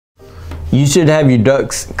You should have your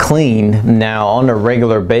ducts cleaned now on a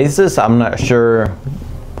regular basis. I'm not sure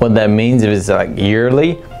what that means, if it's like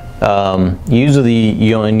yearly. Usually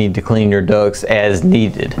you only need to clean your ducts as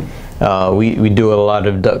needed. We do a lot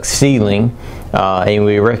of duct sealing, and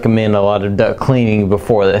we recommend a lot of duct cleaning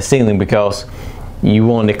before that sealing, because you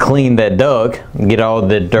want to clean that duct, get all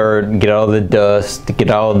the dirt, get all the dust, get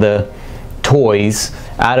all the toys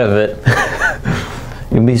out of it.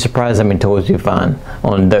 You'll be surprised how many toys you find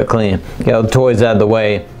on duct cleaning. Get all the toys out of the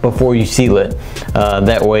way before you seal it.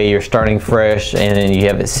 That way you're starting fresh, and then you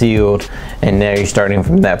have it sealed, and now you're starting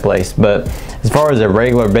from that place. But as far as a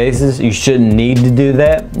regular basis, you shouldn't need to do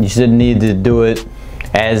that. You shouldn't need to do it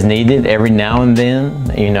as needed every now and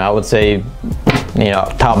then. You know, I would say, you know,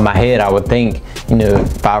 off the top of my head, I would think, you know,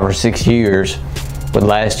 5 or 6 years would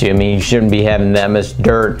last you. I mean, you shouldn't be having that much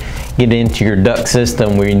dirt get into your duct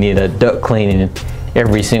system where you need a duct cleaning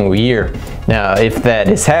every single year. Now, if that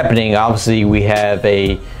is happening, obviously we have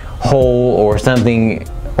a hole or something,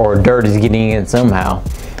 or dirt is getting in somehow.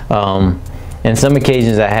 In some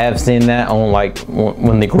occasions I have seen that on, like,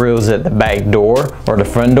 when the grill's at the back door or the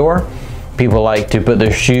front door. People like to put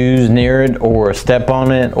their shoes near it or step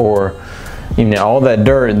on it, or, you know, all that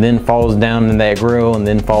dirt then falls down in that grill and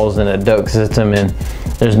then falls in a duct system, and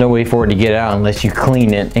there's no way for it to get out unless you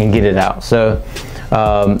clean it and get it out. So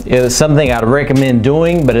it's something I'd recommend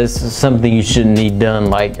doing, but it's something you shouldn't need done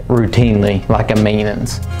like routinely, like a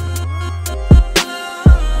maintenance.